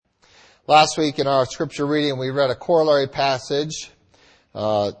Last week in our scripture reading, we read a corollary passage.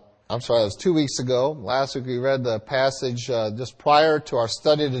 It was 2 weeks ago. Last week we read the passage just prior to our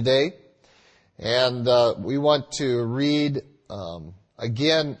study today. And we want to read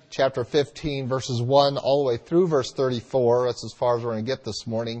again chapter 15, verses 1 all the way through verse 34. That's as far as we're going to get this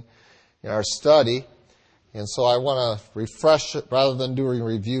morning in our study. And so I want to refresh it. Rather than doing a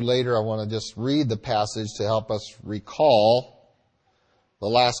review later, I want to just read the passage to help us recall the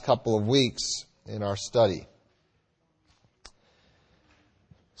last couple of weeks in our study.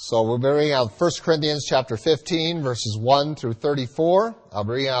 So we'll be reading out 1 Corinthians chapter 15, verses 1 through 34. I'll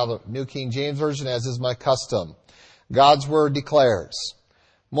be reading out the New King James Version, as is my custom. God's Word declares,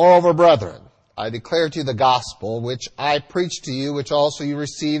 "Moreover, brethren, I declare to you the gospel, which I preached to you, which also you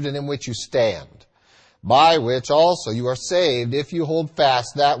received, and in which you stand, by which also you are saved, if you hold fast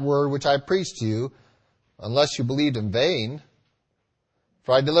that word which I preached to you, unless you believed in vain.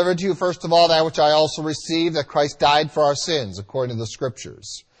 For I delivered to you first of all that which I also received, that Christ died for our sins, according to the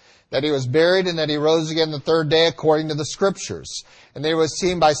Scriptures, that he was buried, and that he rose again the third day, according to the Scriptures, and that he was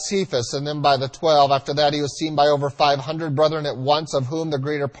seen by Cephas, and then by the 12. After that he was seen by over 500 brethren at once, of whom the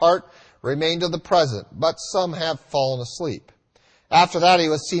greater part remain to the present, but some have fallen asleep. After that he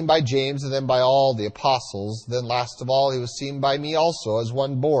was seen by James, and then by all the apostles. Then last of all he was seen by me also, as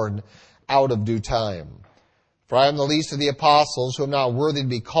one born out of due time. For I am the least of the apostles, who am not worthy to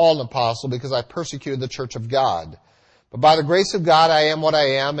be called an apostle, because I persecuted the church of God. But by the grace of God I am what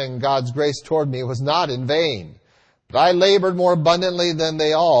I am, and God's grace toward me was not in vain. But I labored more abundantly than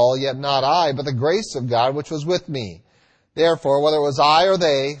they all, yet not I, but the grace of God which was with me. Therefore, whether it was I or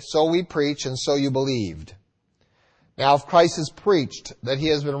they, so we preach, and so you believed. Now if Christ is preached that he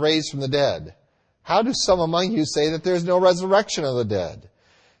has been raised from the dead, how do some among you say that there is no resurrection of the dead?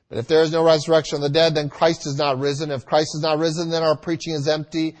 But if there is no resurrection of the dead, then Christ is not risen. If Christ is not risen, then our preaching is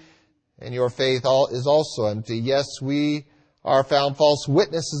empty, and your faith is also empty. Yes, we are found false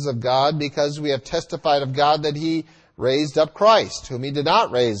witnesses of God, because we have testified of God that he raised up Christ, whom he did not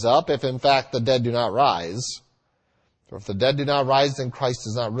raise up, if in fact the dead do not rise. For if the dead do not rise, then Christ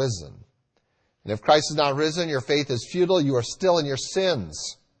is not risen. And if Christ is not risen, your faith is futile, you are still in your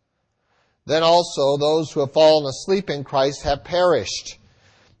sins. Then also those who have fallen asleep in Christ have perished.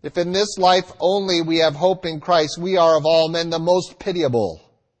 If in this life only we have hope in Christ, we are of all men the most pitiable.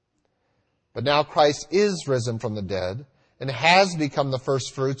 But now Christ is risen from the dead, and has become the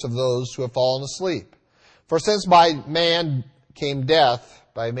firstfruits of those who have fallen asleep. For since by man came death,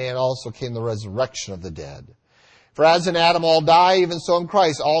 by man also came the resurrection of the dead. For as in Adam all die, even so in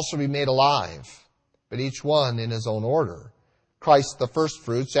Christ all shall be made alive, but each one in his own order. Christ the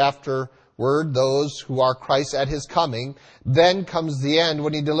firstfruits, afterward those who are Christ at his coming. Then comes the end,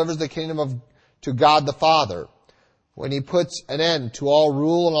 when he delivers the kingdom to God the Father, when he puts an end to all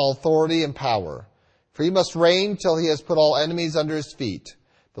rule and all authority and power. For he must reign till he has put all enemies under his feet.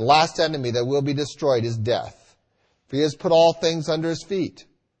 The last enemy that will be destroyed is death. For he has put all things under his feet.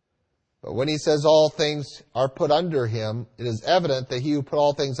 But when he says all things are put under him, it is evident that he who put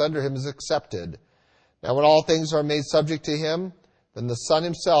all things under him is accepted. Now when all things are made subject to him, then the Son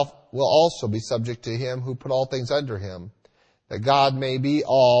himself will also be subject to him who put all things under him, that God may be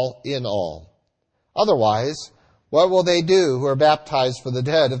all in all. Otherwise, what will they do who are baptized for the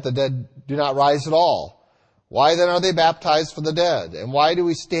dead, if the dead do not rise at all? Why then are they baptized for the dead? And why do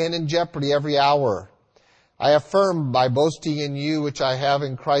we stand in jeopardy every hour? I affirm by boasting in you, which I have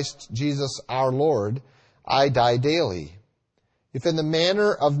in Christ Jesus our Lord, I die daily. If in the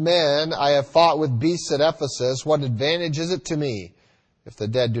manner of men I have fought with beasts at Ephesus, what advantage is it to me, if the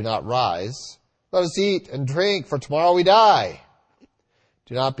dead do not rise? Let us eat and drink, for tomorrow we die.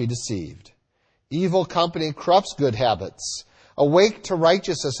 Do not be deceived. Evil company corrupts good habits. Awake to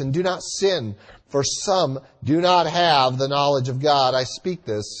righteousness and do not sin, for some do not have the knowledge of God. I speak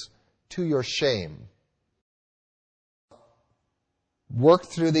this to your shame. Work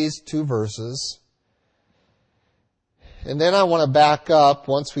through these 2 verses. And then I want to back up,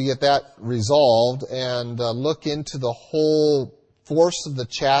 once we get that resolved, and look into the whole force of the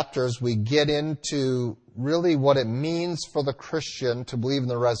chapter as we get into really what it means for the Christian to believe in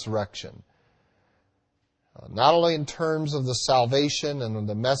the resurrection. Not only in terms of the salvation and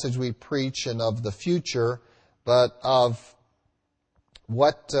the message we preach and of the future, but of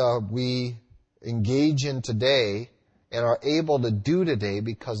what we engage in today and are able to do today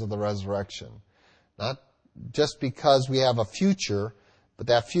because of the resurrection. Not just because we have a future, but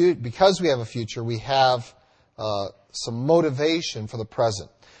because we have a future, we have some motivation for the present.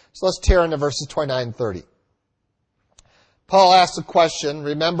 So let's tear into verses 29 and 30. Paul asks a question.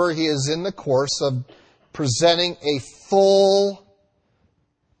 Remember, he is in the course of presenting a full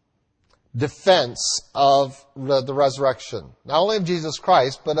defense of the resurrection. Not only of Jesus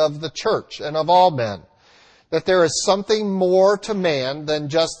Christ, but of the church and of all men. That there is something more to man than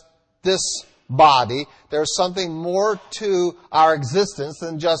just this body. There's something more to our existence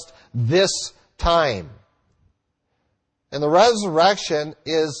than just this time. And the resurrection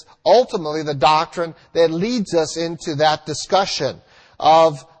is ultimately the doctrine that leads us into that discussion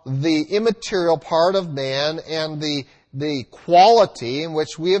of the immaterial part of man and the quality in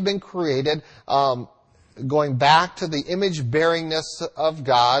which we have been created, going back to the image-bearingness of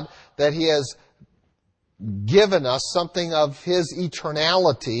God, that He has given us something of His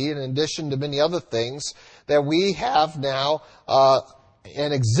eternality in addition to many other things, that we have now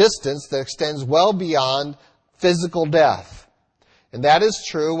an existence that extends well beyond physical death. And that is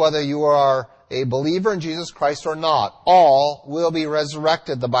true whether you are a believer in Jesus Christ or not. All will be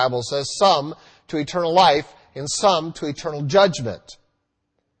resurrected, the Bible says, some to eternal life and some to eternal judgment.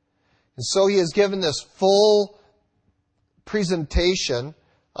 And so He has given this full presentation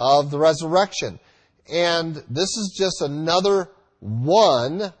of the resurrection. And this is just another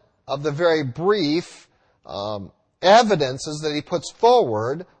one of the very brief evidences that He puts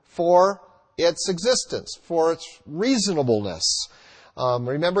forward for its existence, for its reasonableness.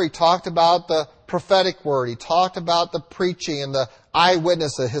 Remember, He talked about the prophetic word. He talked about the preaching and the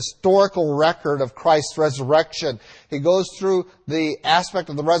eyewitness, the historical record of Christ's resurrection. He goes through the aspect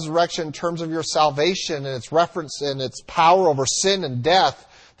of the resurrection in terms of your salvation and its reference and its power over sin and death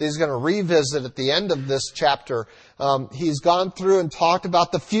that He's going to revisit at the end of this chapter. He's gone through and talked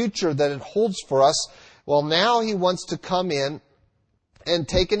about the future that it holds for us. Well, now He wants to come in and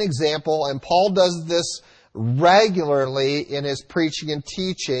take an example, and Paul does this regularly in his preaching and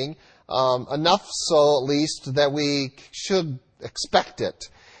teaching, enough so at least that we should expect it.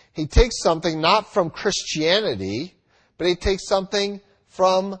 He takes something not from Christianity, but he takes something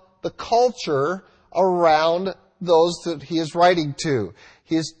from the culture around those that he is writing to.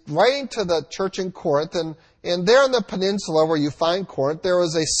 He is writing to the church in Corinth, and there in the peninsula where you find Corinth, there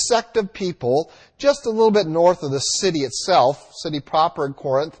was a sect of people just a little bit north of the city itself, city proper in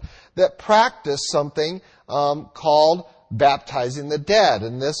Corinth, that practiced something called baptizing the dead.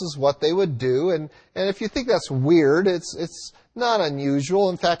 And this is what they would do. And if you think that's weird, it's not unusual.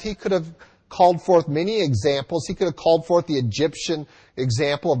 In fact, he could have called forth many examples. He could have called forth the Egyptian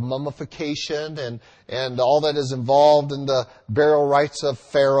example of mummification and all that is involved in the burial rites of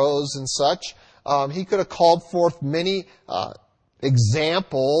pharaohs and such. He could have called forth many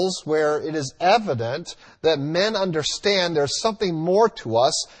examples where it is evident that men understand there's something more to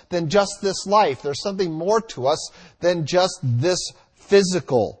us than just this life. There's something more to us than just this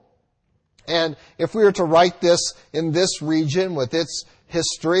physical. And if we were to write this in this region with its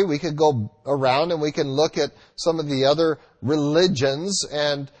history, we could go around and we can look at some of the other religions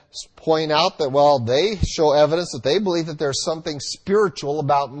and point out that, well, they show evidence that they believe that there's something spiritual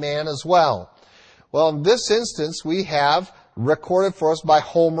about man as well. Well, in this instance, we have recorded for us by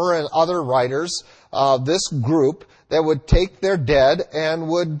Homer and other writers, this group that would take their dead and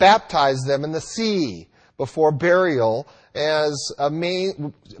would baptize them in the sea before burial as a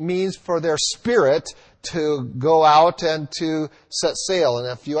means for their spirit to go out and to set sail. And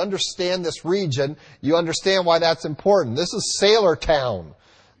if you understand this region, you understand why that's important. This is sailor town.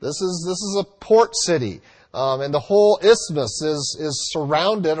 This is a port city. And the whole isthmus is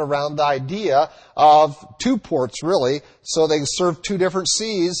surrounded around the idea of two ports, really, so they serve two different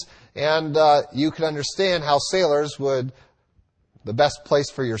seas, and you can understand how sailors would, the best place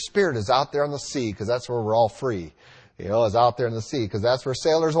for your spirit is out there on the sea, because that's where we're all free. Is out there in the sea, because that's where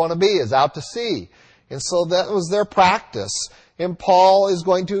sailors want to be, is out to sea. And so that was their practice. And Paul is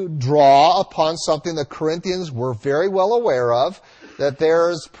going to draw upon something the Corinthians were very well aware of, that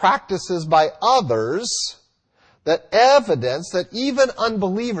there's practices by others that evidence that even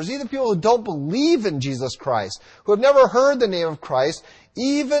unbelievers, even people who don't believe in Jesus Christ, who have never heard the name of Christ,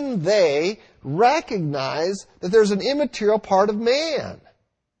 even they recognize that there's an immaterial part of man.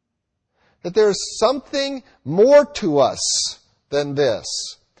 That there's something more to us than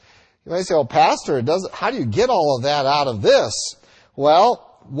this. You might say, well, Pastor, how do you get all of that out of this?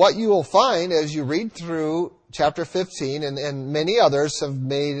 Well, what you will find as you read through chapter 15, and many others have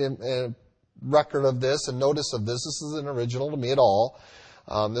made a record of this and notice of this. This isn't original to me at all.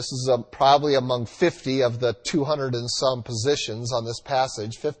 This is probably among 50 of the 200 and some positions on this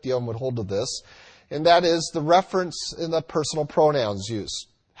passage. 50 of them would hold to this. And that is the reference in the personal pronouns use.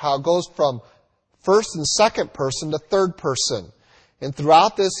 How it goes from first and second person to third person. And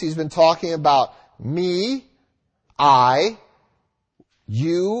throughout this, he's been talking about me, I,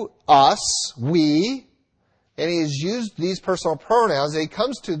 you, us, we, And he has used these personal pronouns. And he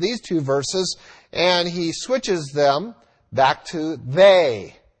comes to these two verses and he switches them back to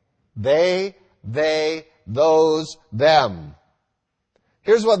they. They, those, them.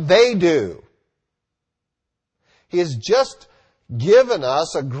 Here's what they do. He has just given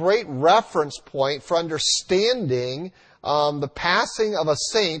us a great reference point for understanding the passing of a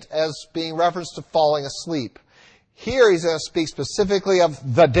saint as being referenced to falling asleep. Here he's going to speak specifically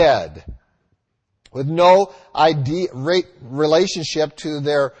of the dead, with no relationship to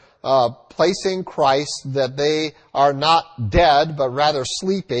their placing Christ, that they are not dead, but rather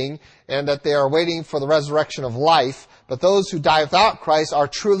sleeping, and that they are waiting for the resurrection of life. But those who die without Christ are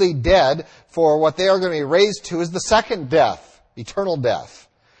truly dead, for what they are going to be raised to is the second death, eternal death.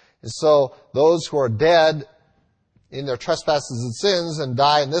 And so those who are dead in their trespasses and sins and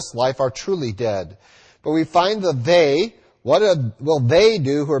die in this life are truly dead. But we find that they, what will they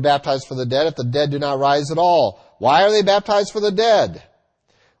do who are baptized for the dead if the dead do not rise at all? Why are they baptized for the dead?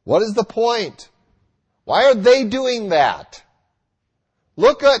 What is the point? Why are they doing that?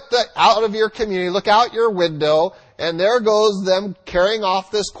 Look out of your community, look out your window, and there goes them carrying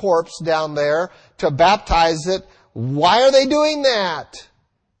off this corpse down there to baptize it. Why are they doing that?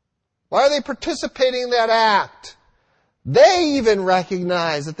 Why are they participating in that act? They even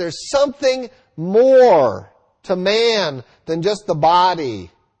recognize that there's something more to man than just the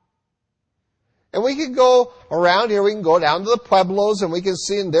body. And we can go around here, we can go down to the Pueblos, and we can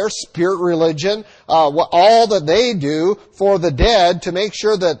see in their spirit religion all that they do for the dead to make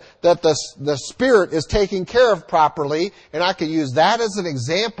sure that the spirit is taken care of properly. And I could use that as an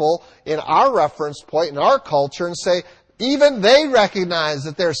example in our reference point, in our culture, and say, even they recognize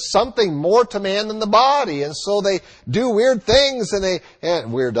that there's something more to man than the body. And so they do weird things,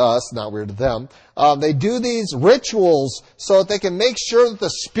 and weird to us, not weird to them. They do these rituals so that they can make sure that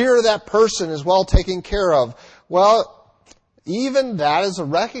the spirit of that person is well taken care of. Well, even that is a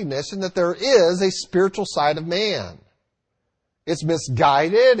recognition that there is a spiritual side of man. It's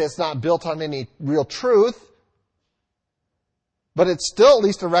misguided. It's not built on any real truth. But it's still at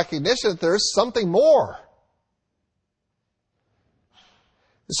least a recognition that there is something more.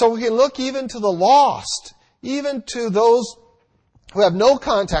 So we can look even to the lost, even to those who have no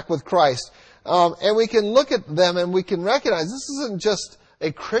contact with Christ, and we can look at them and we can recognize this isn't just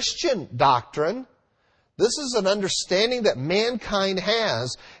a Christian doctrine. This is an understanding that mankind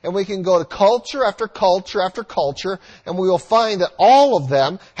has, and we can go to culture after culture after culture, and we will find that all of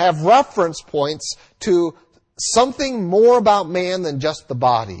them have reference points to something more about man than just the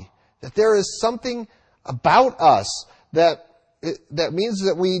body. That there is something about us that means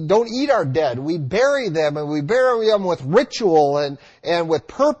that we don't eat our dead. We bury them, and we bury them with ritual and with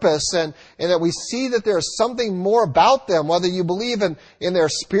purpose, and that we see that there's something more about them, whether you believe in their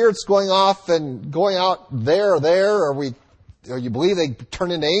spirits going off and going out there, or you believe they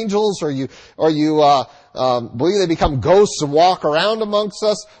turn into angels, or you believe they become ghosts and walk around amongst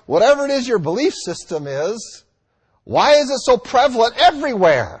us. Whatever it is your belief system is, why is it so prevalent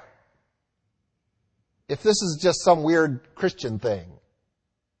everywhere? If this is just some weird Christian thing.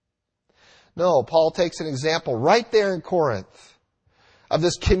 No, Paul takes an example right there in Corinth of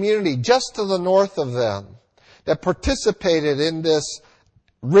this community just to the north of them that participated in this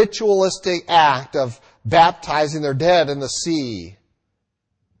ritualistic act of baptizing their dead in the sea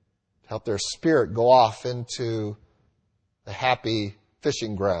to help their spirit go off into the happy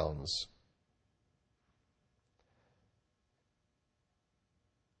fishing grounds.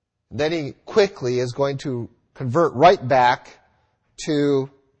 Then he quickly is going to convert right back to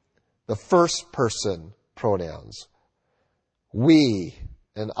the first person pronouns. We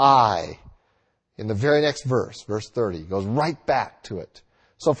and I. In the very next verse, verse 30, he goes right back to it.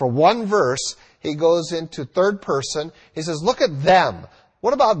 So for one verse, he goes into third person. He says, look at them.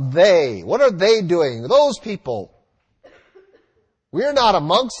 What about they? What are they doing? Those people. We're not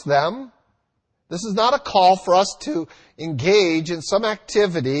amongst them. This is not a call for us to engage in some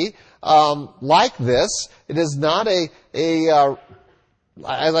activity like this. It is not as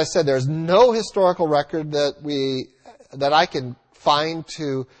I said, there's no historical record that I can find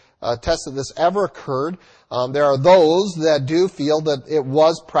to attest that this ever occurred. There are those that do feel that it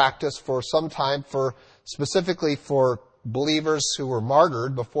was practiced for some time, specifically for believers who were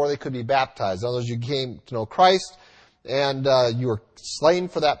martyred before they could be baptized. In other words, you came to know Christ, and you were slain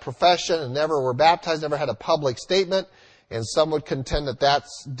for that profession and never were baptized, never had a public statement. And some would contend that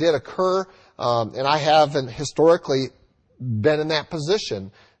did occur. And I haven't historically been in that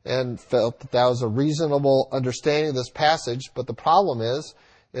position and felt that was a reasonable understanding of this passage. But the problem is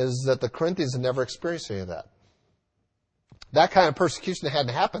that the Corinthians had never experienced any of that. That kind of persecution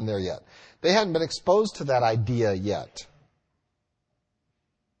hadn't happened there yet. They hadn't been exposed to that idea yet.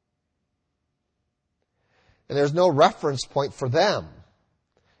 And there's no reference point for them.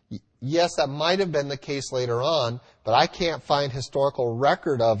 Yes, that might have been the case later on, but I can't find historical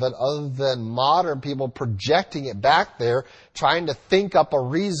record of it other than modern people projecting it back there, trying to think up a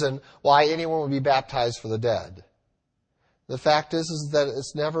reason why anyone would be baptized for the dead. The fact is that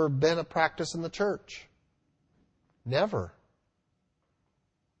it's never been a practice in the church. Never.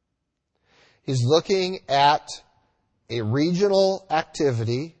 He's looking at a regional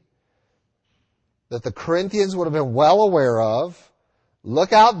activity that the Corinthians would have been well aware of.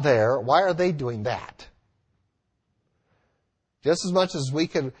 Look out there. Why are they doing that? Just as much as we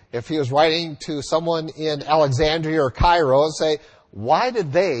could, if he was writing to someone in Alexandria or Cairo and say, why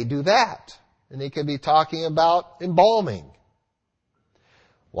did they do that? And he could be talking about embalming.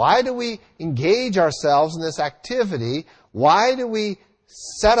 Why do we engage ourselves in this activity? Why do we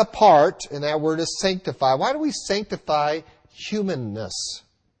set apart, and that word is sanctify, why do we sanctify humanness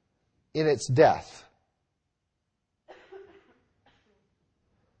in its death?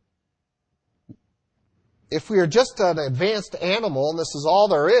 If we are just an advanced animal and this is all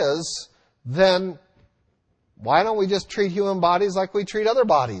there is, then why don't we just treat human bodies like we treat other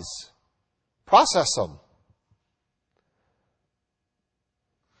bodies? Process them.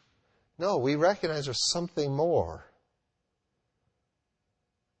 No, we recognize there's something more.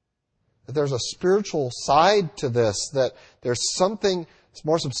 That there's a spiritual side to this, that there's something that's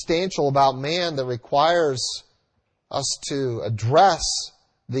more substantial about man that requires us to address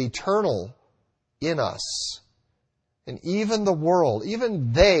the eternal in us. And even the world,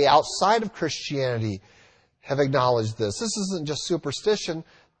 even they outside of Christianity have acknowledged this. This isn't just superstition.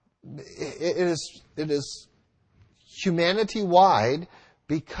 It is humanity-wide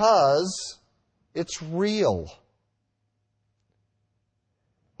because it's real.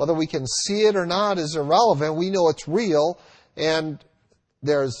 Whether we can see it or not is irrelevant. We know it's real, and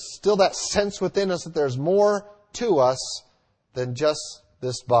there's still that sense within us that there's more to us than just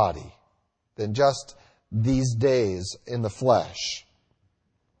this body, than just these days in the flesh.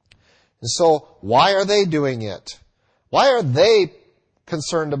 And so, why are they doing it? Why are they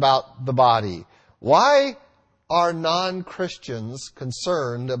concerned about the body? Why are non-Christians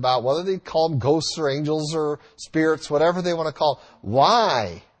concerned about whether they call them ghosts or angels or spirits, whatever they want to call them?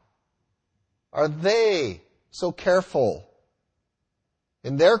 Why are they so careful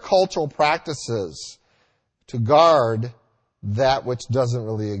in their cultural practices to guard that which doesn't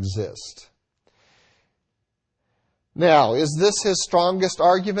really exist? Now, is this his strongest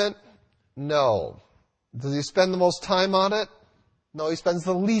argument? No. Does he spend the most time on it? No, he spends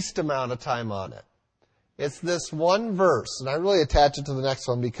the least amount of time on it. It's this one verse, and I really attach it to the next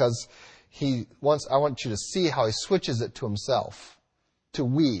one because I want you to see how he switches it to himself, to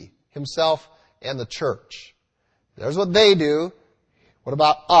we, himself and the church. There's what they do. What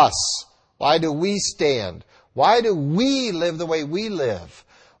about us? Why do we stand? Why do we live the way we live?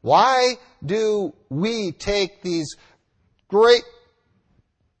 Why do we take these great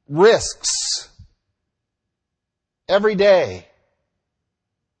risks every day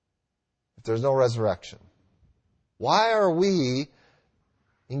if there's no resurrection? Why are we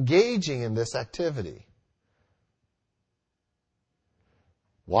engaging in this activity?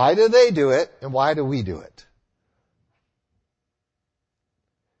 Why do they do it, and why do we do it?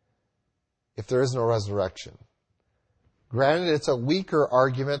 If there is no resurrection. Granted, it's a weaker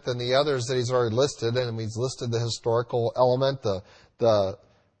argument than the others that he's already listed, and he's listed the historical element, the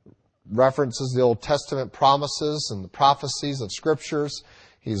references, the Old Testament promises and the prophecies of Scriptures.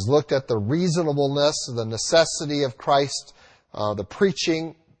 He's looked at the reasonableness, the necessity of Christ, the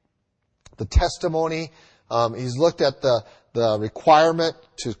preaching, the testimony. He's looked at the requirement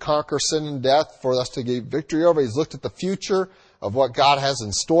to conquer sin and death for us to get victory over. He's looked at the future of what God has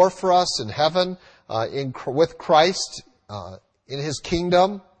in store for us in heaven with Christ in His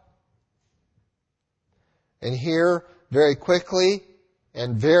kingdom. And here, very quickly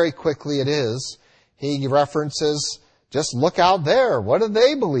it is, he references, just look out there. What do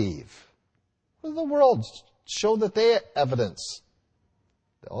they believe? What does the world show that they evidence?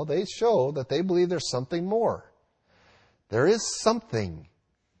 Oh, they show that they believe there's something more. There is something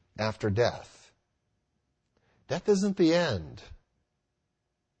after death. Death isn't the end.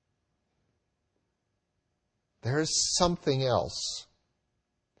 There is something else.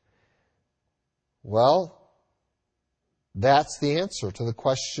 Well, that's the answer to the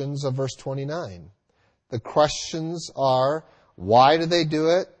questions of verse 29. The questions are, why do they do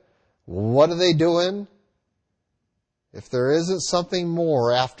it? What are they doing? If there isn't something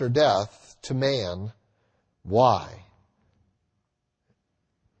more after death to man, why?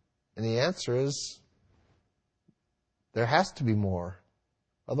 And the answer is, there has to be more.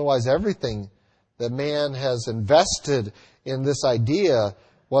 Otherwise, everything that man has invested in this idea,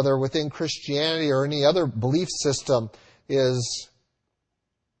 whether within Christianity or any other belief system, is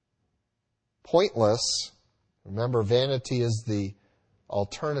pointless. Remember, vanity is the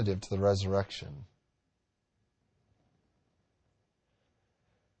alternative to the resurrection.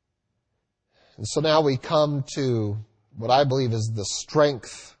 And so now we come to what I believe is the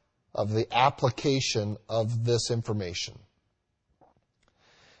strength of the application of this information.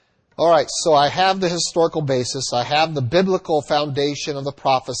 All right, so I have the historical basis. I have the biblical foundation of the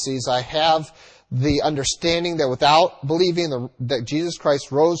prophecies. I have the understanding that without believing that Jesus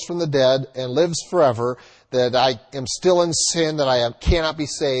Christ rose from the dead and lives forever, that I am still in sin, that I cannot be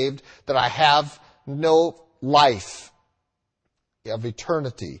saved, that I have no life of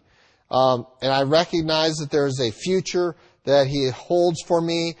eternity. And I recognize that there is a future that He holds for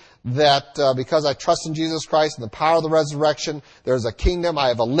me, that because I trust in Jesus Christ and the power of the resurrection, there's a kingdom. I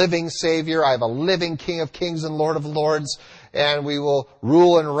have a living Savior. I have a living King of Kings and Lord of Lords, and we will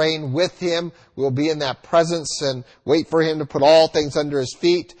rule and reign with Him. We'll be in that presence and wait for Him to put all things under His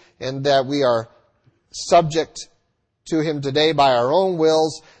feet, and that we are subject to Him today by our own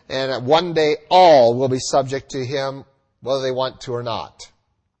wills, and one day all will be subject to Him, whether they want to or not.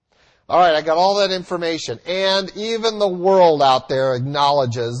 All right, I got all that information. And even the world out there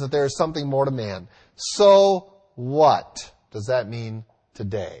acknowledges that there is something more to man. So what does that mean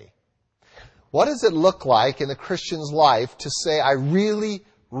today? What does it look like in the Christian's life to say, I really,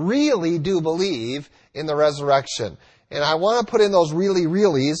 really do believe in the resurrection? And I want to put in those really,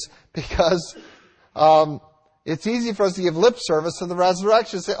 reallys because it's easy for us to give lip service to the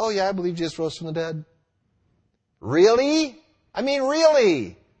resurrection and say, oh yeah, I believe Jesus rose from the dead. Really? I mean,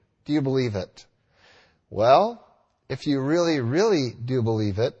 really? Do you believe it? Well, if you really, really do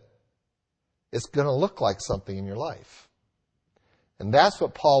believe it, it's going to look like something in your life. And that's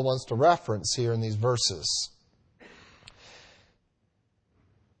what Paul wants to reference here in these verses.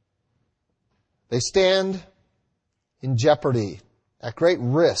 They stand in jeopardy, at great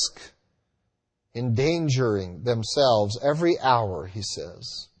risk, endangering themselves every hour, he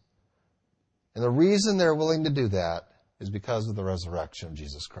says. And the reason they're willing to do that is because of the resurrection of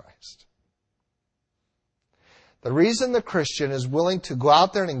Jesus Christ. The reason the Christian is willing to go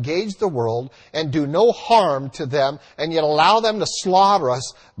out there and engage the world and do no harm to them and yet allow them to slaughter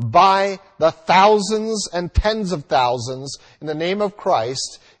us by the thousands and tens of thousands in the name of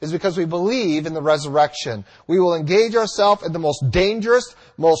Christ is because we believe in the resurrection. We will engage ourselves in the most dangerous,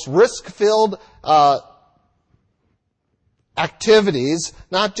 most risk-filled activities,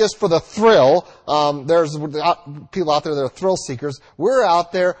 not just for the thrill. There's people out there that are thrill seekers. We're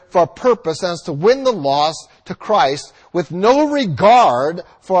out there for a purpose, and it's to win the lost to Christ with no regard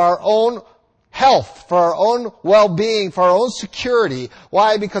for our own health, for our own well-being, for our own security.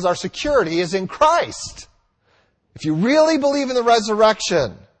 Why? Because our security is in Christ. If you really believe in the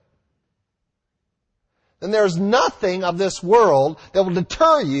resurrection, then there's nothing of this world that will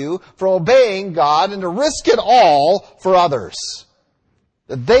deter you from obeying God and to risk it all for others,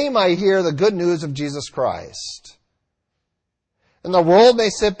 that they might hear the good news of Jesus Christ. And the world may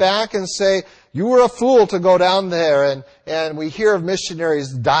sit back and say, you were a fool to go down there, and we hear of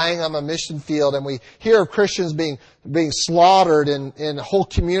missionaries dying on a mission field, and we hear of Christians being slaughtered in whole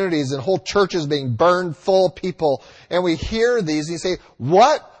communities and whole churches being burned full of people. And we hear these and you say,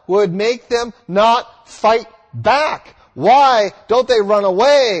 what would make them not fight back? Why don't they run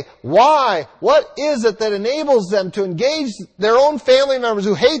away? Why? What is it that enables them to engage their own family members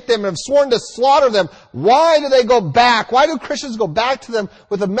who hate them and have sworn to slaughter them? Why do they go back? Why do Christians go back to them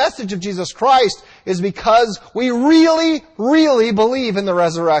with the message of Jesus Christ? Is because we really, really believe in the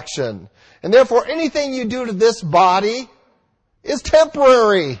resurrection. And therefore anything you do to this body is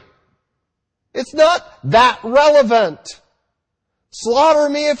temporary. It's not that relevant. Slaughter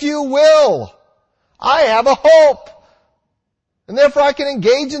me if you will. I have a hope. And therefore I can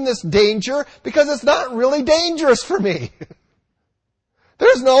engage in this danger because it's not really dangerous for me.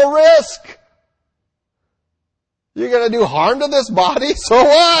 There's no risk. You're going to do harm to this body, so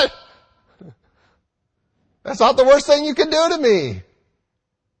what? That's not the worst thing you can do to me.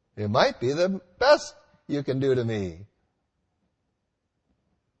 It might be the best you can do to me.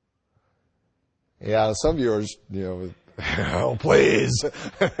 Yeah, some viewers, oh, please.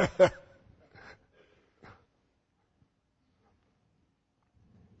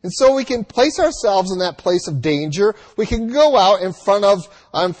 And so we can place ourselves in that place of danger. We can go out in front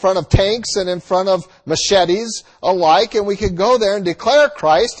of tanks and in front of machetes alike, and we can go there and declare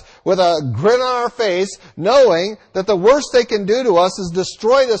Christ with a grin on our face, knowing that the worst they can do to us is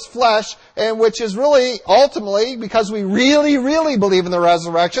destroy this flesh, and which is really, ultimately, because we really, really believe in the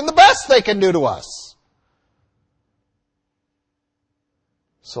resurrection, the best they can do to us.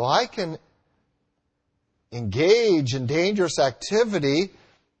 So I can engage in dangerous activity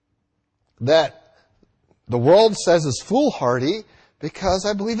that the world says is foolhardy because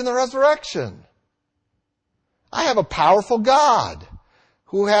I believe in the resurrection. I have a powerful God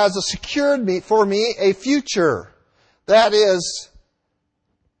who has secured for me a future that is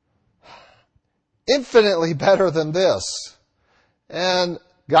infinitely better than this. And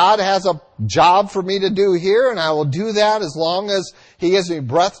God has a job for me to do here, and I will do that as long as He gives me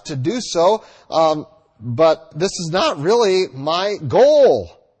breath to do so. But this is not really my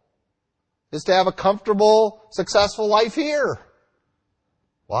goal, is to have a comfortable, successful life here.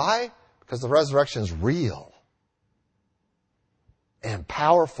 Why? Because the resurrection is real and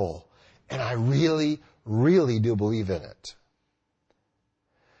powerful, and I really, really do believe in it.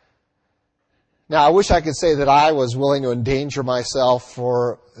 Now, I wish I could say that I was willing to endanger myself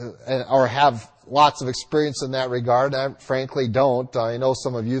or have lots of experience in that regard. I frankly don't. I know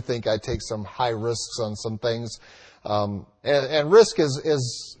some of you think I take some high risks on some things. And risk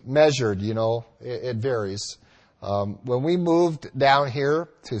is measured, it varies. When we moved down here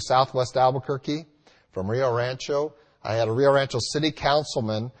to southwest Albuquerque from Rio Rancho, I had a Rio Rancho city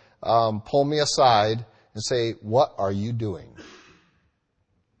councilman pull me aside and say, "What are you doing?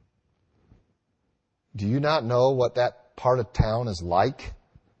 Do you not know what that part of town is like?"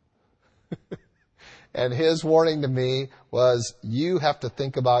 And his warning to me was, "You have to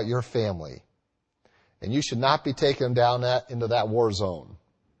think about your family. And you should not be taking them down into that war zone."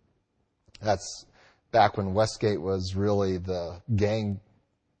 That's back when Westgate was really the gang,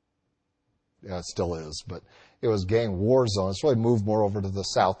 it still is, but it was gang war zone. It's really moved more over to the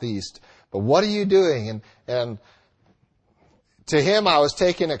southeast. But what are you doing? And to him, I was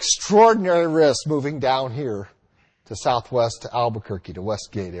taking extraordinary risks moving down here to southwest Albuquerque, to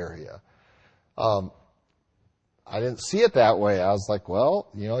Westgate area. I didn't see it that way. I was like, well,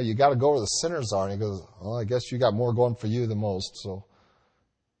 you got to go where the sinners are. And he goes, well, I guess you got more going for you than most. So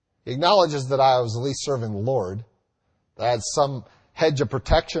he acknowledges that I was at least serving the Lord, that I had some hedge of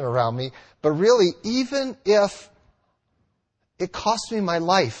protection around me. But really, even if it cost me my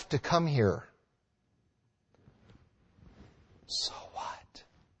life to come here, so what?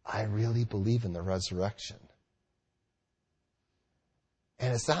 I really believe in the resurrection.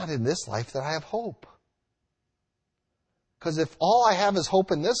 And it's not in this life that I have hope. Because if all I have is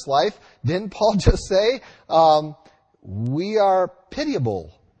hope in this life, didn't Paul just say, we are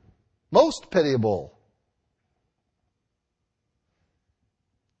pitiable, most pitiable.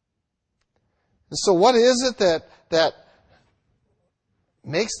 And so what is it that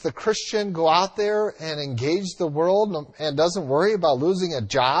makes the Christian go out there and engage the world and doesn't worry about losing a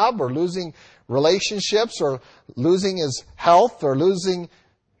job or losing relationships or losing his health or losing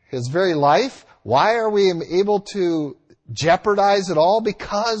his very life? Why are we able to jeopardize it all?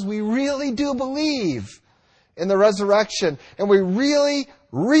 Because we really do believe in the resurrection, and we really,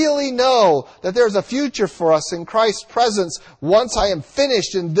 really know that there's a future for us in Christ's presence once I am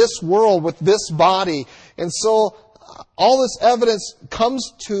finished in this world with this body. And so all this evidence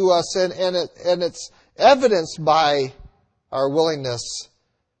comes to us, and it's evidenced by our willingness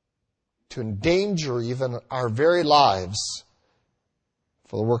to endanger even our very lives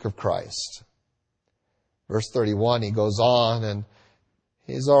for the work of Christ. Verse 31, he goes on, and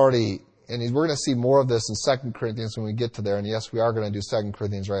we're going to see more of this in 2 Corinthians when we get to there. And yes, we are going to do 2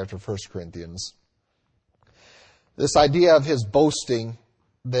 Corinthians right after 1 Corinthians. This idea of his boasting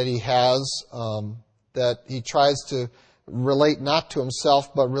that he has, that he tries to relate not to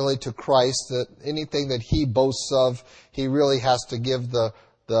himself, but really to Christ, that anything that he boasts of, he really has to give the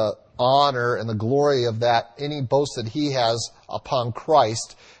honor and the glory of that, any boast that he has upon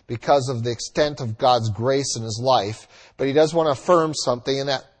Christ, because of the extent of God's grace in his life. But he does want to affirm something, and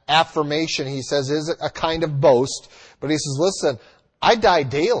that affirmation, he says, is a kind of boast. But he says, listen, I die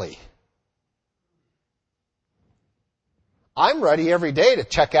daily. I'm ready every day to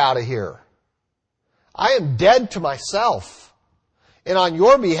check out of here. I am dead to myself. And on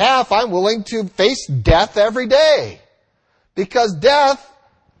your behalf, I'm willing to face death every day. Because death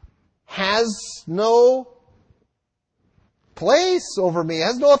has no place over me. It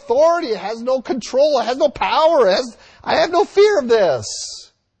has no authority. It has no control. It has no power. I have no fear of this.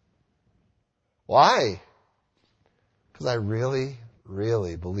 Why? Because I really,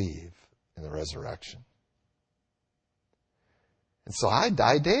 really believe in the resurrection? And so I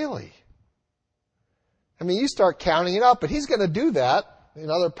die daily. I mean, you start counting it up, but he's going to do that in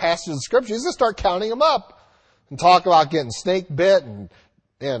other passages of Scripture. He's going to start counting them up and talk about getting snake bit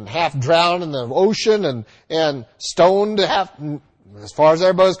and half drowned in the ocean and stoned to half, as far as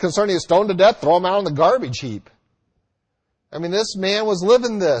everybody's concerned, he was stoned to death, throw him out on the garbage heap. I mean, this man was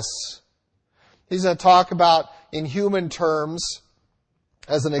living this. He's going to talk about in human terms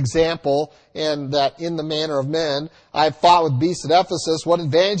as an example, and that in the manner of men, I've fought with beasts at Ephesus. What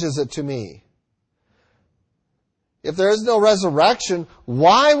advantage is it to me? If there is no resurrection,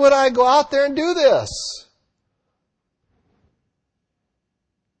 why would I go out there and do this?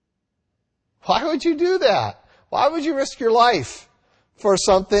 Why would you do that? Why would you risk your life for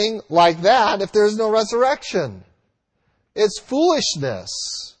something like that if there is no resurrection? It's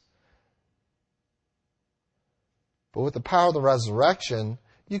foolishness. But with the power of the resurrection,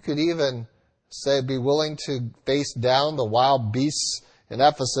 you could even say, be willing to face down the wild beasts in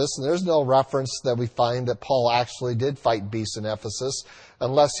Ephesus. And there's no reference that we find that Paul actually did fight beasts in Ephesus,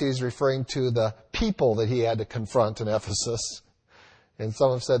 unless he's referring to the people that he had to confront in Ephesus. And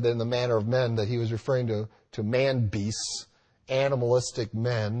some have said that in the manner of men that he was referring to man beasts, animalistic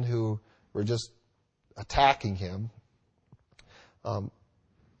men who were just attacking him.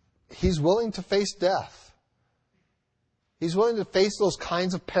 He's willing to face death. He's willing to face those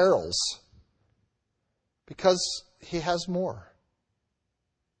kinds of perils because he has more.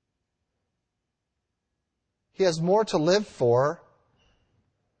 He has more to live for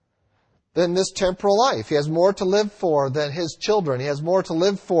than this temporal life. He has more to live for than his children. He has more to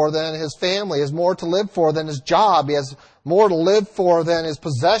live for than his family. He has more to live for than his job. He has more to live for than his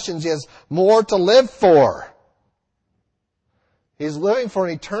possessions. He has more to live for. He's living for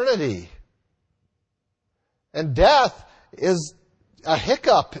an eternity. And death is a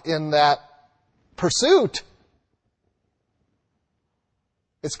hiccup in that pursuit.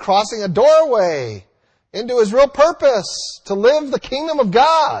 It's crossing a doorway into his real purpose, to live the kingdom of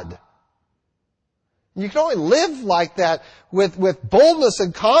God. You can only live like that with boldness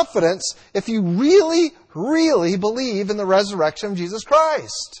and confidence if you really, really believe in the resurrection of Jesus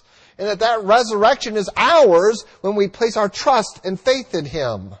Christ. And that resurrection is ours when we place our trust and faith in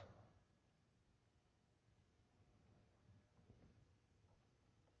Him.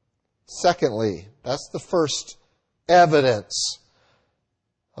 Secondly, that's the first evidence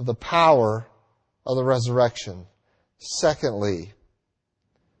of the power of the resurrection. Secondly,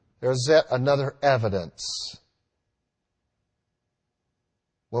 there's yet another evidence.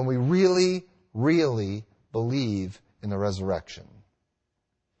 When we really, really believe in the resurrection.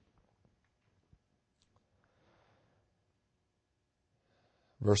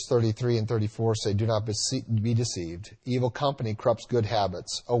 Verse 33 and 34 say, do not be deceived. Evil company corrupts good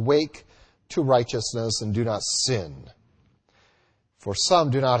habits. Awake to righteousness and do not sin. For some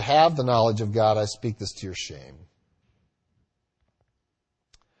do not have the knowledge of God. I speak this to your shame.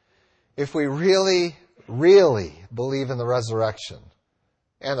 If we really, really believe in the resurrection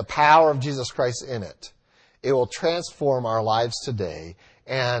and the power of Jesus Christ in it, it will transform our lives today,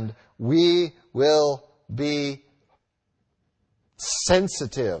 and we will be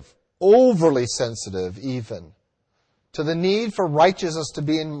sensitive, overly sensitive even, to the need for righteousness to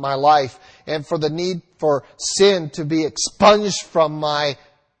be in my life and for the need for sin to be expunged from my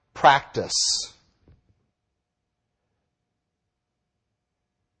practice.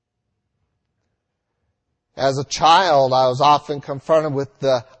 As a child, I was often confronted with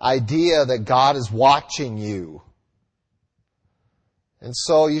the idea that God is watching you. And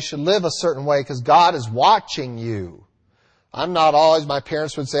so you should live a certain way because God is watching you. I'm not always, my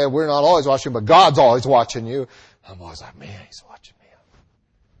parents would say, we're not always watching, but God's always watching you. I'm always like, man, He's watching me.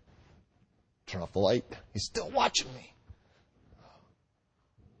 Turn off the light. He's still watching me.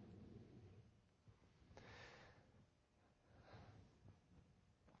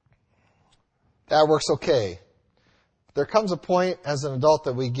 That works okay. There comes a point as an adult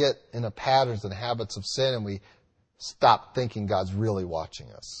that we get into patterns and habits of sin and we stop thinking God's really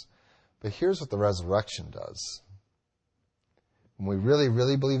watching us. But here's what the resurrection does. When we really,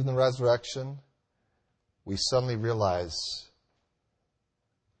 really believe in the resurrection, we suddenly realize,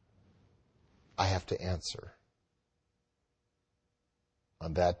 I have to answer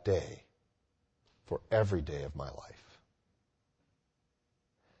on that day for every day of my life.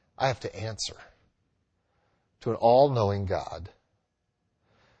 I have to answer to an all-knowing God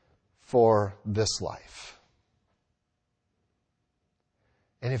for this life.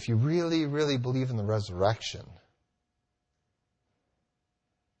 And if you really, really believe in the resurrection,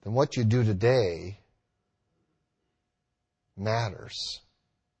 then what you do today matters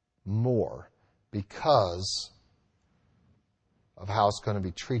more because of how it's going to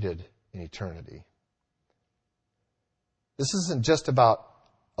be treated in eternity. This isn't just about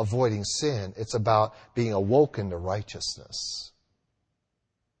avoiding sin. It's about being awoken to righteousness.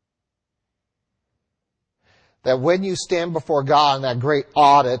 That when you stand before God in that great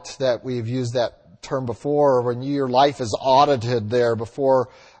audit, that we've used that term before, when your life is audited there before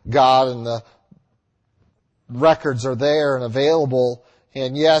God and the records are there and available,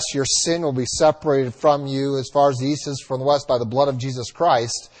 and yes, your sin will be separated from you as far as the east is from the west by the blood of Jesus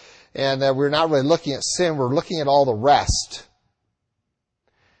Christ, and that we're not really looking at sin, we're looking at all the rest.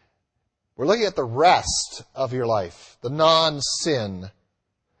 We're looking at the rest of your life, the non-sin. You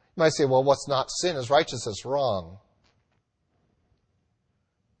might say, well, what's not sin is righteousness. Wrong.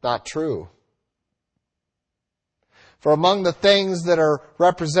 Not true. For among the things that are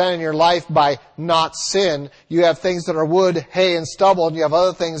represented in your life by not sin, you have things that are wood, hay, and stubble, and you have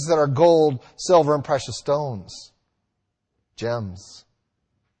other things that are gold, silver, and precious stones. Gems.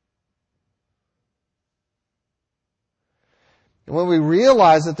 And when we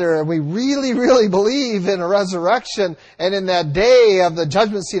realize that we really, really believe in a resurrection and in that day of the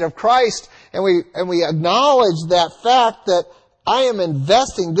judgment seat of Christ, and we acknowledge that fact that I am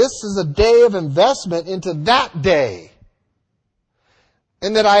investing, this is a day of investment into that day.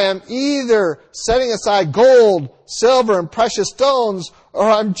 And that I am either setting aside gold, silver, and precious stones, or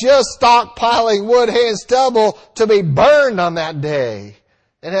I'm just stockpiling wood, hay, and stubble to be burned on that day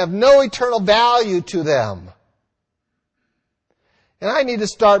and have no eternal value to them. And I need to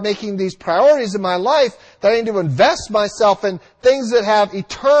start making these priorities in my life, that I need to invest myself in things that have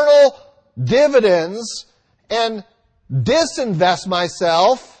eternal dividends and disinvest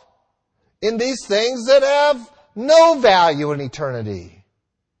myself in these things that have no value in eternity.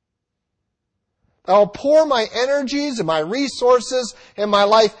 I'll pour my energies and my resources and my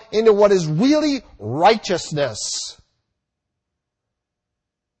life into what is really righteousness.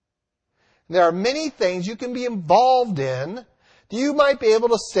 There are many things you can be involved in. You might be able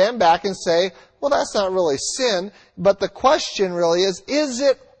to stand back and say, well, that's not really sin. But the question really is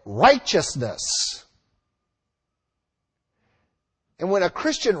it righteousness? And when a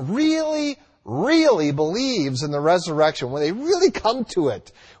Christian really believes in the resurrection, when they really come to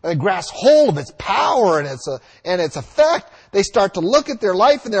it, when they grasp hold of its power and its effect, they start to look at their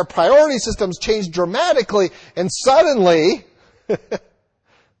life and their priority systems change dramatically, and suddenly,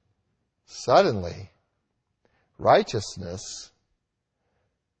 righteousness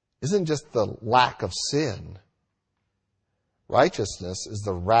isn't just the lack of sin. Righteousness is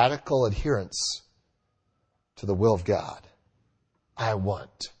the radical adherence to the will of God. I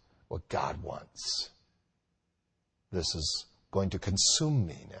want what God wants. This is going to consume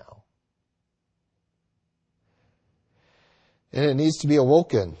me now. And it needs to be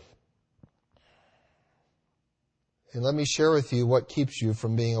awoken. And let me share with you what keeps you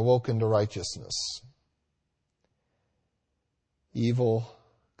from being awoken to righteousness. Evil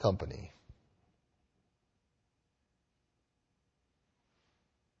company.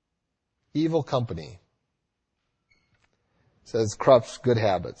 Evil company. Says corrupts good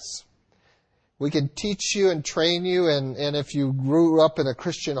habits. We can teach you and train you, and if you grew up in a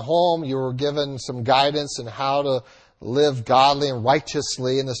Christian home, you were given some guidance in how to live godly and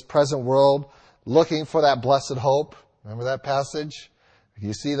righteously in this present world, looking for that blessed hope. Remember that passage?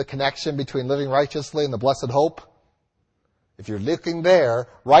 You see the connection between living righteously and the blessed hope? If you're looking there,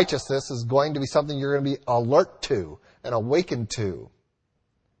 righteousness is going to be something you're going to be alert to and awakened to.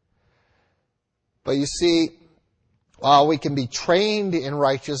 But you see, while we can be trained in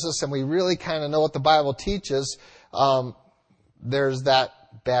righteousness and we really kind of know what the Bible teaches, there's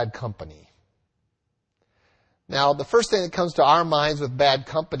that bad company. Now, the first thing that comes to our minds with bad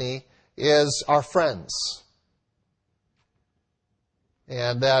company is our friends.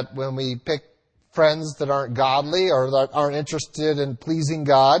 And that when we pick friends that aren't godly or that aren't interested in pleasing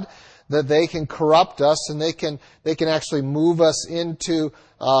God, that they can corrupt us and they can actually move us into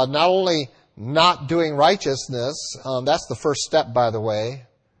not only not doing righteousness. That's the first step, by the way.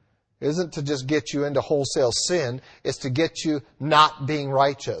 It isn't to just get you into wholesale sin. It's to get you not being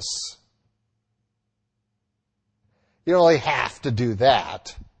righteous. You don't really have to do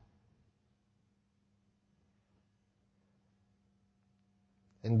that.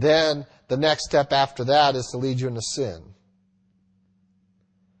 And then the next step after that is to lead you into sin.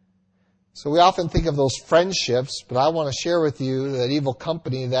 So we often think of those friendships, but I want to share with you that evil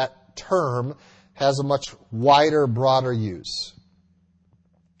company, that term, has a much wider, broader use.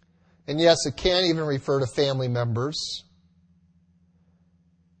 And yes, it can even refer to family members.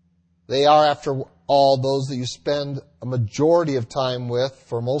 They are, after all, those that you spend a majority of time with,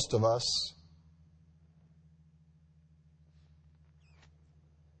 for most of us.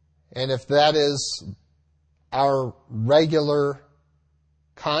 And if that is our regular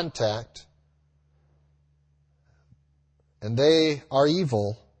contact, and they are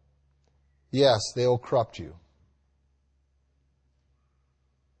evil, yes, they will corrupt you.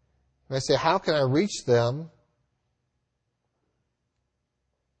 And I say, how can I reach them?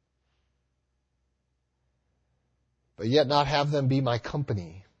 But yet not have them be my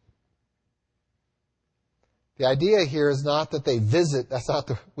company. The idea here is not that they visit. That's not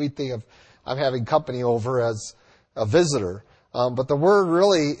the we think of I'm having company over as a visitor. But the word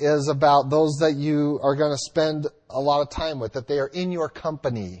really is about those that you are going to spend a lot of time with, that they are in your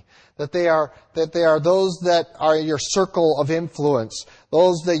company, that they are those that are in your circle of influence,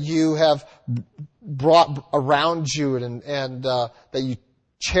 those that you have brought around you and that you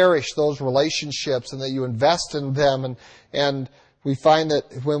cherish those relationships and that you invest in them. And we find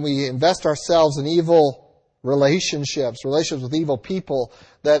that when we invest ourselves in evil relationships with evil people,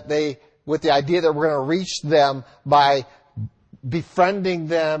 that with the idea that we're going to reach them by befriending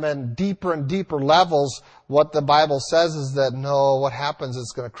them and deeper levels, what the Bible says is that no, what happens is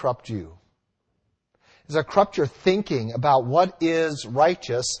it's going to corrupt you. It's going to corrupt your thinking about what is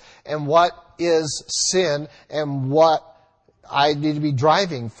righteous and what is sin and what I need to be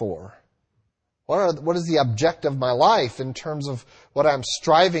driving for. What is the objective of my life in terms of what I'm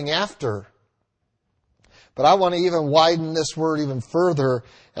striving after? But I want to even widen this word even further,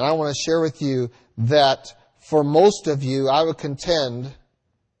 and I want to share with you that for most of you, I would contend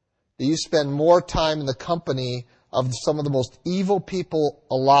that you spend more time in the company of some of the most evil people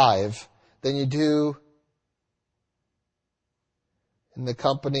alive than you do in the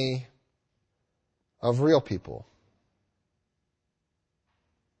company of real people.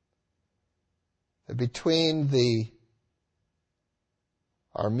 That between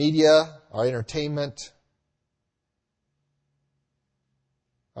our media, our entertainment,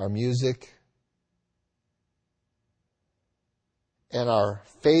 our music, and our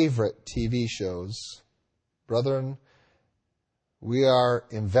favorite TV shows, brethren, we are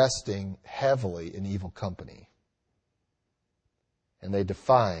investing heavily in evil company. And they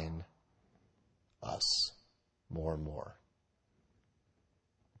define us more and more.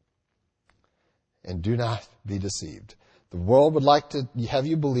 And do not be deceived. The world would like to have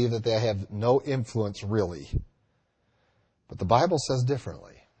you believe that they have no influence really. But the Bible says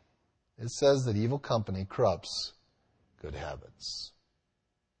differently. It says that evil company corrupts good habits.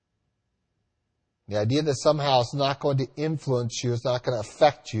 The idea that somehow it's not going to influence you, it's not going to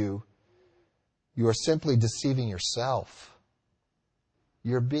affect you, you are simply deceiving yourself.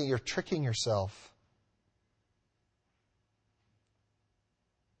 You're tricking yourself.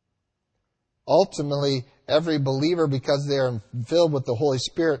 Ultimately, every believer, because they are filled with the Holy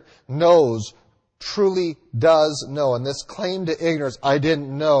Spirit, knows, truly does know. And this claim to ignorance, I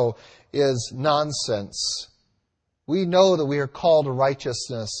didn't know, is nonsense. We know that we are called to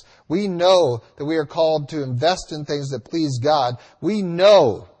righteousness. We know that we are called to invest in things that please God. We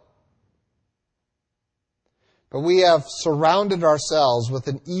know. But we have surrounded ourselves with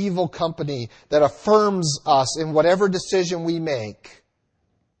an evil company that affirms us in whatever decision we make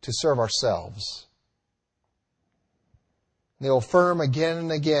to serve ourselves. They will affirm again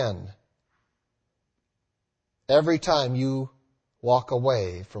and again every time you walk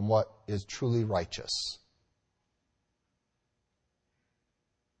away from what is truly righteous.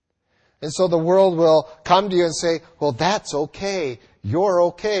 And so the world will come to you and say, well, that's okay. You're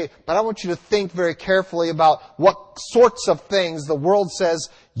okay. But I want you to think very carefully about what sorts of things the world says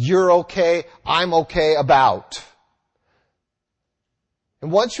you're okay, I'm okay about.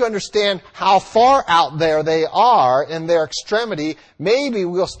 And once you understand how far out there they are in their extremity, maybe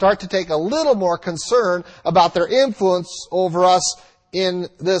we'll start to take a little more concern about their influence over us in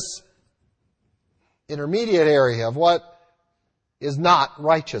this intermediate area of what is not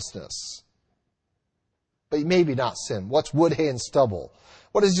righteousness. But maybe not sin. What's wood, hay, and stubble?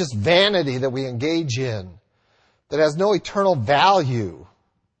 What is just vanity that we engage in that has no eternal value?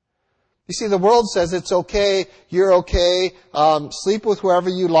 You see, the world says it's okay, you're okay, sleep with whoever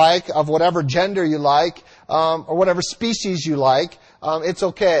you like, of whatever gender you like, or whatever species you like, it's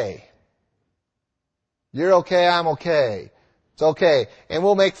okay. You're okay, I'm okay. It's okay. And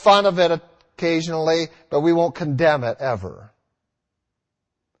we'll make fun of it occasionally, but we won't condemn it ever.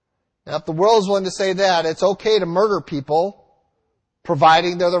 Now, if the world's willing to say that, it's okay to murder people,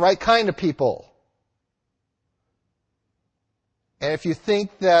 providing they're the right kind of people. And if you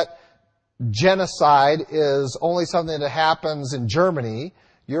think that genocide is only something that happens in Germany,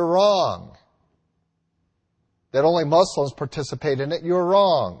 You're wrong. That only Muslims participate in it, you're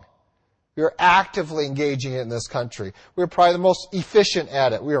wrong. We're actively engaging it in this country. We're probably the most efficient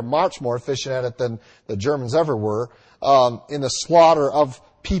at it. We are much more efficient at it than the Germans ever were in the slaughter of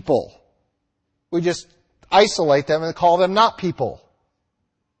people. We just isolate them and call them not people.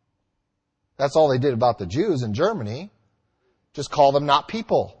 That's all they did about the Jews in Germany. Just call them not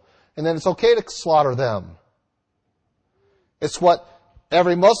people. And then it's okay to slaughter them. It's what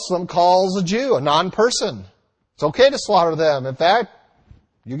every Muslim calls a Jew, a non-person. It's okay to slaughter them. In fact,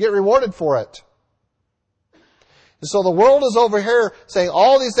 you get rewarded for it. And so the world is over here saying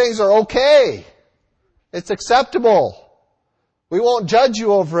all these things are okay. It's acceptable. We won't judge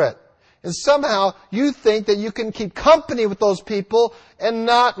you over it. And somehow you think that you can keep company with those people and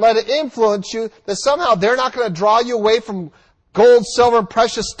not let it influence you, that somehow they're not going to draw you away from gold, silver, and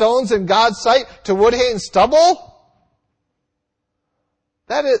precious stones in God's sight to wood, hay, and stubble.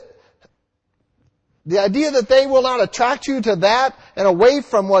 That is, the idea that they will not attract you to that and away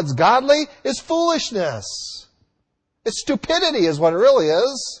from what's godly is foolishness. It's stupidity is what it really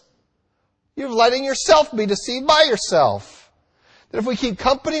is. You're letting yourself be deceived by yourself. That if we keep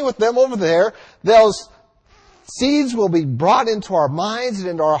company with them over there, those seeds will be brought into our minds and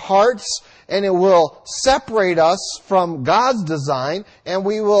into our hearts, and it will separate us from God's design, and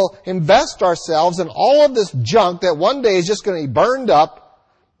we will invest ourselves in all of this junk that one day is just going to be burned up,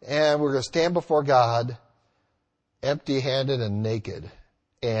 and we're going to stand before God empty-handed and naked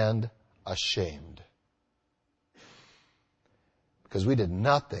and ashamed. Because we did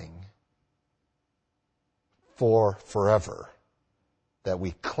nothing for forever that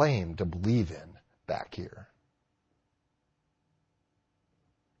we claim to believe in back here.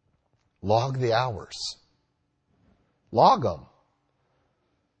 Log the hours. Log them.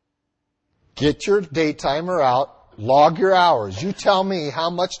 Get your day timer out. Log your hours. You tell me how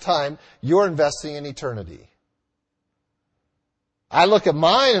much time you're investing in eternity. I look at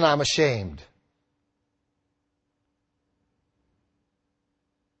mine and I'm ashamed.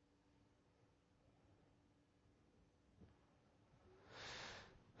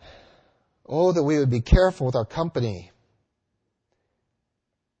 Oh, that we would be careful with our company.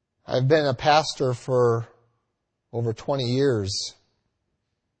 I've been a pastor for over 20 years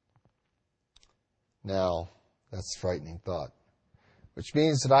now. That's a frightening thought. Which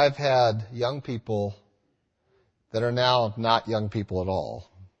means that I've had young people that are now not young people at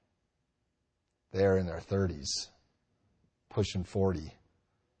all. They're in their 30s, pushing 40.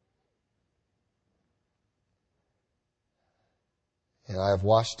 And I have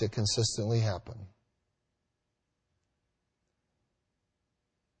watched it consistently happen.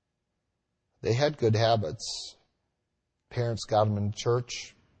 They had good habits. Parents got them in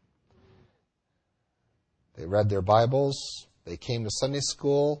church. They read their Bibles. They came to Sunday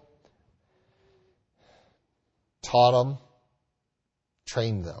school, taught them,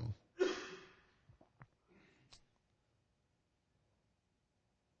 trained them.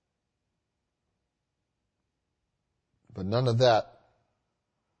 But none of that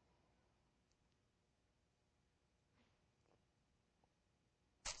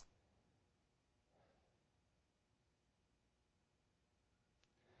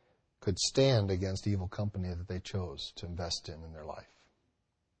could stand against evil company that they chose to invest in their life.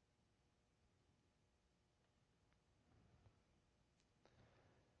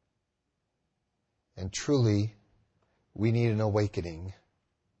 And truly, we need an awakening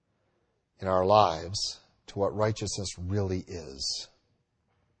in our lives to what righteousness really is.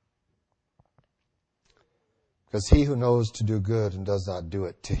 Because he who knows to do good and does not do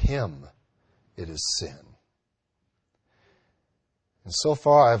it, to him it is sin. And so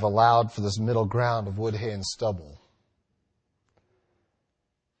far I've allowed for this middle ground of wood, hay, and stubble.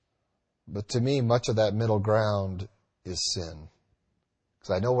 But to me, much of that middle ground is sin.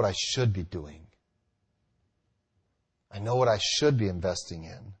 Because I know what I should be doing. I know what I should be investing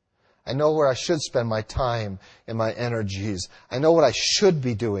in. I know where I should spend my time and my energies. I know what I should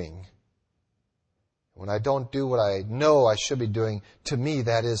be doing. When I don't do what I know I should be doing, to me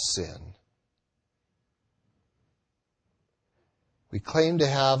that is sin. We claim to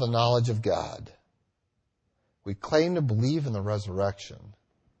have a knowledge of God. We claim to believe in the resurrection.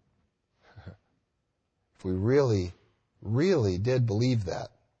 If we really, really did believe that,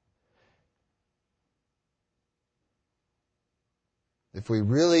 if we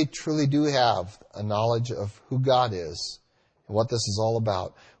really, truly do have a knowledge of who God is and what this is all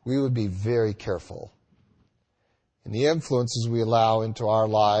about, we would be very careful in the influences we allow into our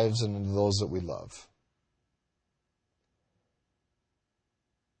lives and into those that we love.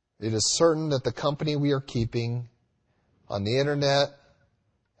 It is certain that the company we are keeping on the internet,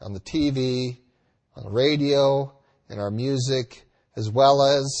 on the TV, on the radio, in our music, as well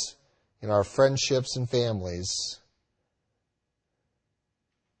as in our friendships and families,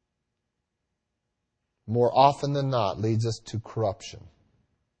 more often than not leads us to corruption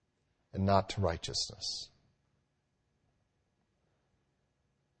and not to righteousness.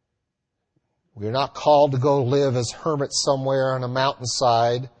 We are not called to go live as hermits somewhere on a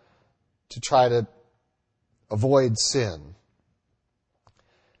mountainside to try to avoid sin.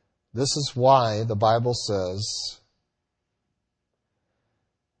 This is why the Bible says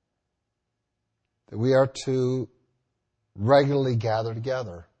that we are to regularly gather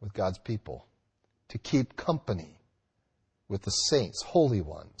together with God's people, to keep company with the saints, holy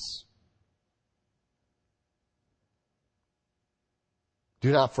ones.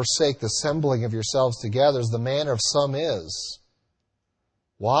 Do not forsake the assembling of yourselves together, as the manner of some is.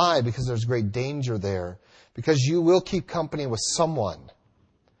 Why? Because there's great danger there. Because you will keep company with someone,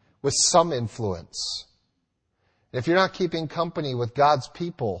 with some influence. And if you're not keeping company with God's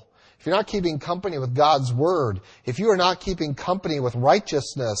people, if you're not keeping company with God's Word, if you are not keeping company with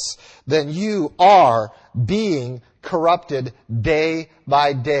righteousness, then you are being corrupted day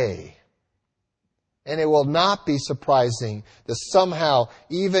by day. And it will not be surprising that somehow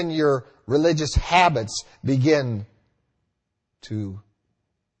even your religious habits begin to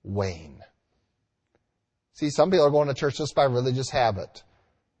wane. See, some people are going to church just by religious habit.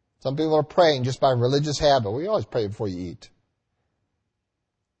 Some people are praying just by religious habit. We always pray before you eat.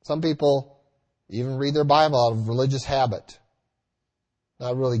 Some people even read their Bible out of religious habit,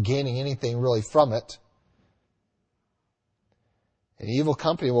 not really gaining anything really from it. An evil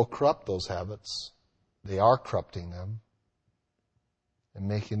company will corrupt those habits. They are corrupting them and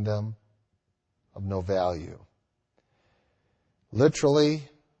making them of no value. Literally,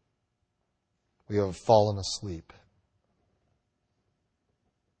 we have fallen asleep.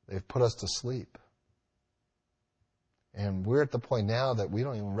 They've put us to sleep. And we're at the point now that we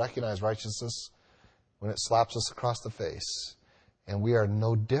don't even recognize righteousness when it slaps us across the face. And we are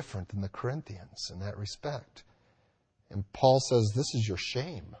no different than the Corinthians in that respect. And Paul says, this is your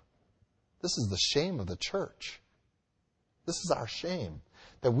shame. This is the shame of the church. This is our shame.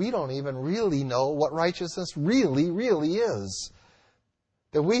 That we don't even really know what righteousness really is.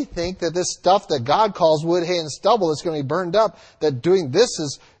 That we think that this stuff that God calls wood, hay, and stubble is going to be burned up, that doing this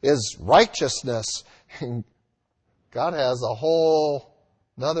is righteousness. And God has a whole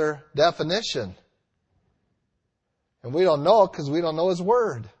another definition. And we don't know it because we don't know His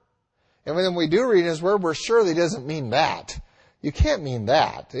Word. And when we do read His Word, we're sure that He doesn't mean that. You can't mean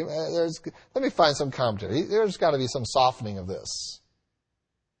that. Let me find some commentary. There's got to be some softening of this.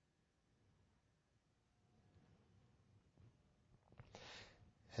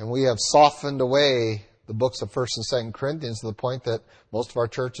 And we have softened away the books of 1st and 2nd Corinthians to the point that most of our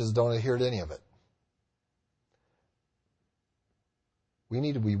churches don't adhere to any of it. We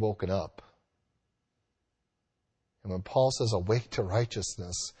need to be woken up. And when Paul says awake to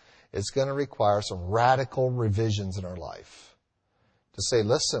righteousness, it's going to require some radical revisions in our life. To say,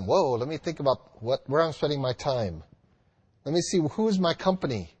 listen, let me think about where I'm spending my time. Let me see who is my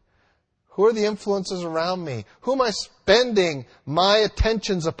company. Who are the influences around me? Who am I spending my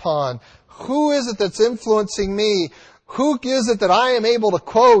attentions upon? Who is it that's influencing me? Who is it that I am able to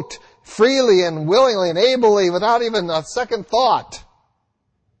quote freely and willingly and ably without even a second thought?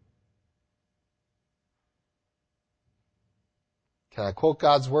 Can I quote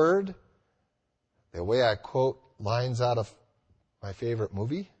God's Word the way I quote lines out of my favorite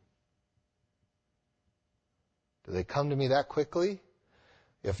movie? Do they come to me that quickly?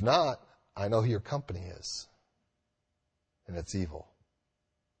 If not, I know who your company is. And it's evil.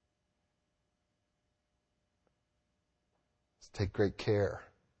 Let's take great care.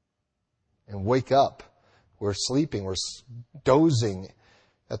 And wake up. We're sleeping. We're dozing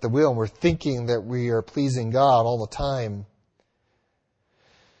at the wheel. And we're thinking that we are pleasing God all the time.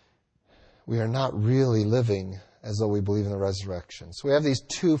 We are not really living as though we believe in the resurrection. So we have these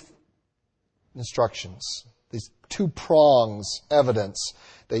two instructions, these two prongs, evidence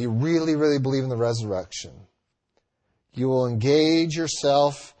that you really, really believe in the resurrection. You will engage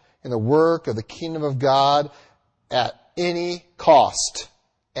yourself in the work of the kingdom of God at any cost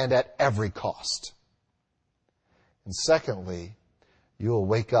and at every cost. And secondly, you will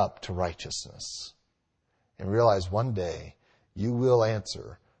wake up to righteousness and realize one day you will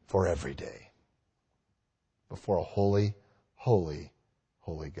answer for every day before a holy, holy,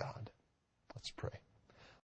 holy God. Let's pray.